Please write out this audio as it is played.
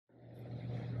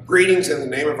Greetings in the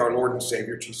name of our Lord and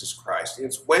Savior, Jesus Christ.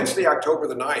 It's Wednesday, October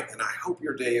the 9th, and I hope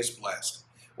your day is blessed.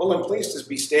 Well, I'm pleased to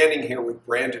be standing here with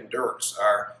Brandon Dirks,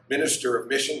 our Minister of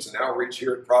Missions and Outreach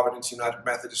here at Providence United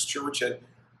Methodist Church, and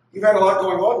you've had a lot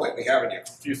going on lately, haven't you? A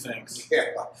few things.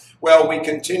 Yeah. Well, we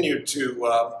continue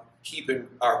to keep in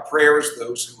our prayers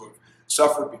those who have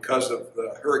suffered because of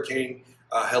the Hurricane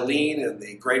Helene in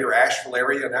the greater Asheville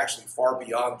area, and actually far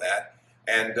beyond that.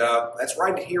 And that's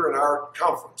right here in our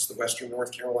conference, the Western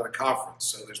North Carolina Conference.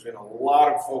 So there's been a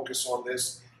lot of focus on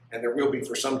this, and there will be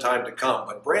for some time to come.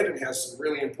 But Brandon has some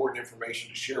really important information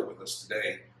to share with us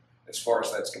today as far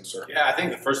as that's concerned. Yeah, I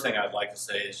think the first thing I'd like to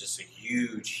say is just a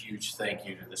huge thank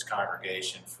you to this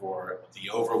congregation for the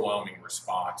overwhelming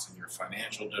response in your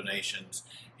financial donations,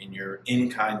 in your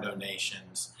in-kind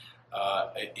donations.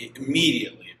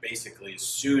 Immediately, basically, as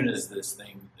soon as this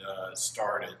thing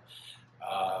started,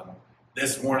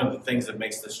 this is one of the things that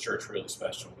makes this church really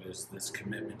special, is this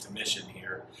commitment to mission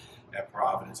here at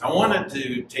Providence. I wanted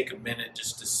to take a minute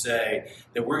just to say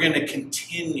that we're going to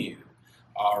continue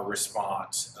our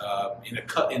response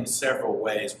in several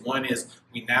ways. One is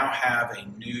we now have a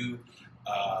new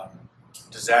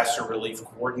disaster relief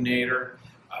coordinator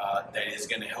that is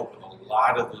going to help with a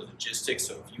lot of the logistics.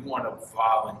 So if you want to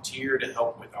volunteer to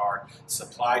help with our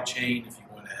supply chain, if you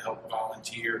want to help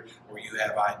volunteer or you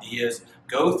have ideas,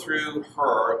 go through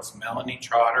her. It's Melanie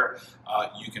Trotter.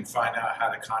 You can find out how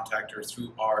to contact her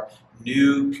through our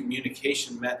new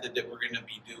communication method that we're going to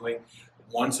be doing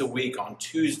once a week on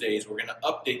Tuesdays. We're going to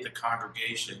update the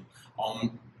congregation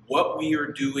on what we are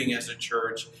doing as a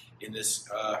church in this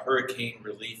hurricane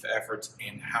relief efforts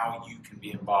and how you can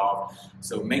be involved.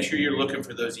 So make sure you're looking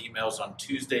for those emails on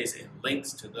Tuesdays and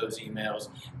links to those emails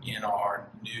in our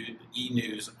new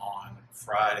e-news on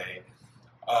Friday.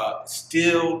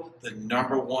 Still, the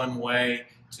number one way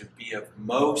to be of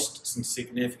most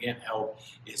significant help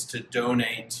is to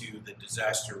donate to the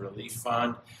Disaster Relief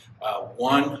Fund.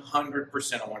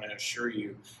 100%, I want to assure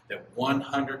you that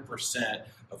 100%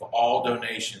 of all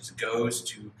donations goes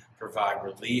to provide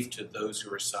relief to those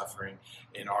who are suffering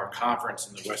in our conference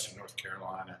in the Western North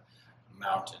Carolina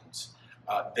mountains.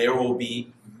 There will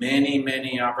be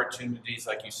many opportunities,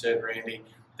 like you said, Randy,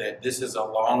 that this is a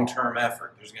long-term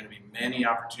effort. There's going to be many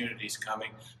opportunities coming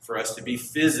for us to be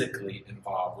physically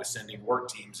involved with sending work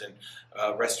teams and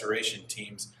restoration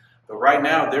teams. But right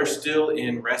now, they're still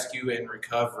in rescue and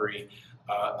recovery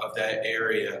of that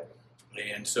area.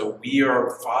 And so we are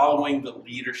following the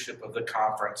leadership of the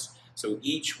conference. So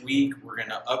each week, we're going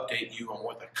to update you on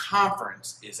what the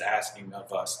conference is asking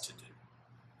of us to do.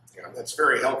 Yeah, that's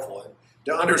very helpful. And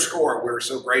to underscore, we're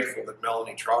so grateful that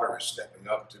Melanie Trotter is stepping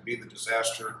up to be the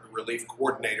disaster relief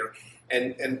coordinator.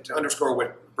 And to underscore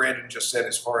what Brandon just said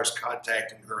as far as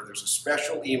contacting her, there's a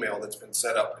special email that's been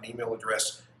set up, an email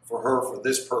address for her for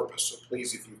this purpose. So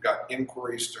please, if you've got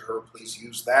inquiries to her, please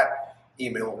use that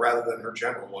email rather than her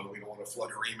general one. We don't want to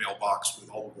flood her email box with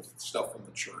all of the stuff from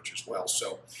the church as well.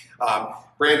 So,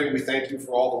 Brandon, we thank you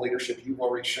for all the leadership you've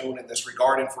already shown in this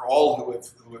regard, and for all who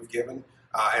have given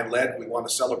and led. We want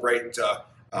to celebrate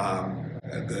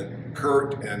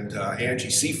Kurt and Angie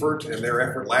Seifert and their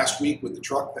effort last week with the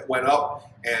truck that went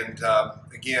up. And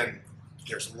again,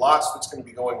 there's lots that's going to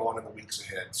be going on in the weeks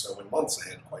ahead. So in months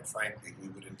ahead, quite frankly, we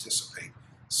would anticipate.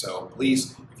 So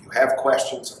please, if you have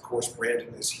questions, of course,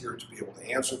 Brandon is here to be able to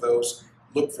answer those.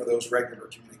 Look for those regular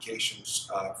communications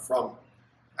from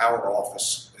our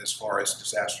office as far as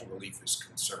disaster relief is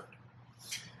concerned.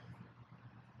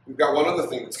 We've got one other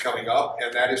thing that's coming up,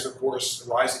 and that is, of course, the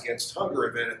Rise Against Hunger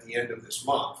event at the end of this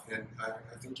month. And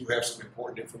I think you have some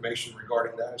important information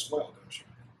regarding that as well, don't you?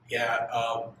 Yeah,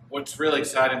 what's really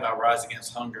exciting about Rise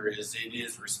Against Hunger is it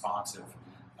is responsive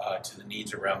to the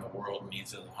needs around the world,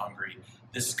 needs of the hungry.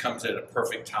 This comes at a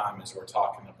perfect time as we're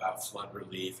talking about flood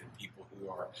relief and people who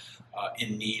are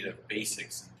in need of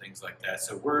basics and things like that.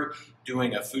 So we're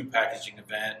doing a food packaging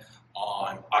event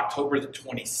on October the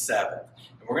 27th.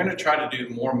 And we're going to try to do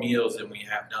more meals than we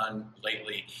have done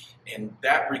lately, and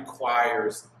that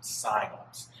requires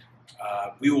sign-ups.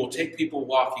 We will take people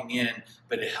walking in,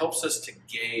 but it helps us to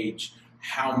gauge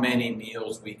how many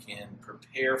meals we can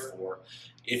prepare for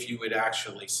if you would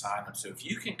actually sign up. So if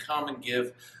you can come and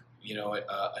give,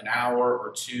 an hour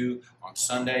or two on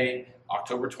Sunday,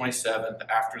 October 27th,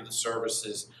 after the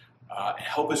services, and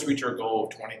help us reach our goal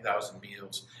of 20,000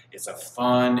 meals. It's a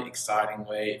fun, exciting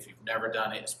way. If you've never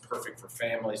done it, it's perfect for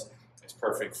families. It's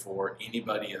perfect for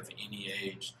anybody of any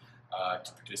age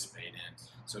to participate in.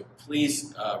 So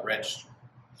please register.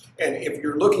 And if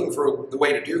you're looking for the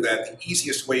way to do that, the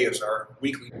easiest way is our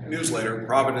weekly newsletter,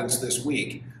 Providence This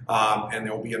Week. And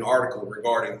there will be an article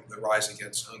regarding the Rise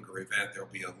Against Hunger event. There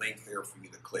will be a link there for you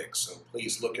to click. So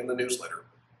please look in the newsletter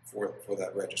for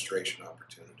that registration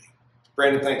opportunity.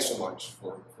 Brandon, thanks so much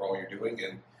for all you're doing.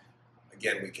 And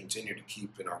again, we continue to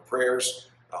keep in our prayers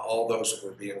all those who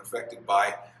are being affected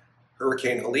by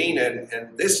Hurricane Helene,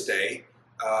 and this day,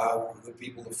 the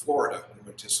people of Florida who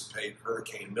anticipate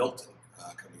Hurricane Milton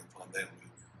coming upon them.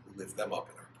 We lift them up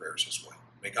in our prayers as well.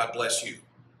 May God bless you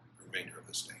the remainder of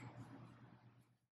this day.